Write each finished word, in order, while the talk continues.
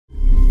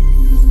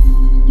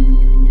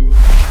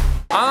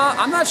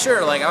I'm not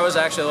sure. Like, I was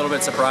actually a little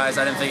bit surprised.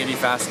 I didn't think it'd be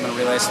faster than a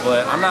relay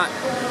split. I'm not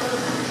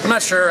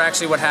sure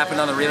actually what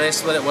happened on the relay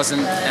split. It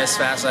wasn't as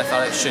fast as I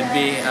thought it should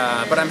be,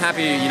 but I'm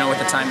happy, you know, with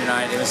the time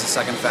tonight. It was the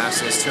second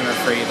fastest 200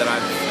 free that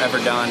I've ever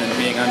done, and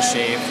being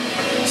unshaved.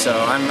 So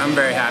I'm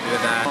very happy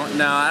with that.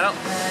 No, I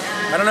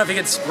don't know if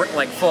you could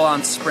like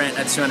full-on sprint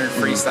at 200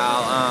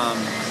 freestyle.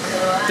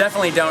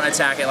 Definitely don't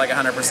attack it like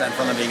 100%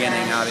 from the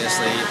beginning.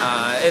 Obviously,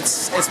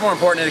 it's more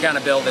important to kind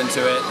of build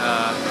into it.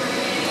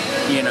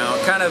 You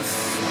know, kind of,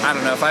 I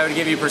don't know, if I would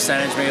give you a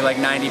percentage, maybe like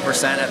 90%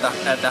 at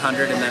the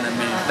 100, and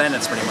then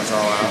it's pretty much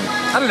all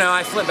out. I don't know,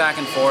 I flip back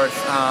and forth.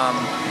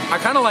 I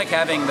kind of like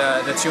having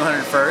the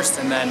 200 first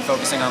and then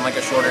focusing on like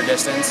a shorter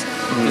distance,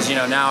 because you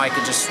know, now I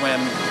could just swim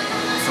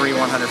 3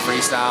 100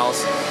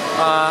 freestyles.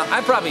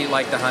 I probably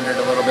like the 100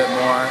 a little bit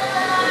more.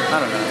 I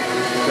don't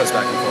know, it goes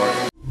back and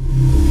forth.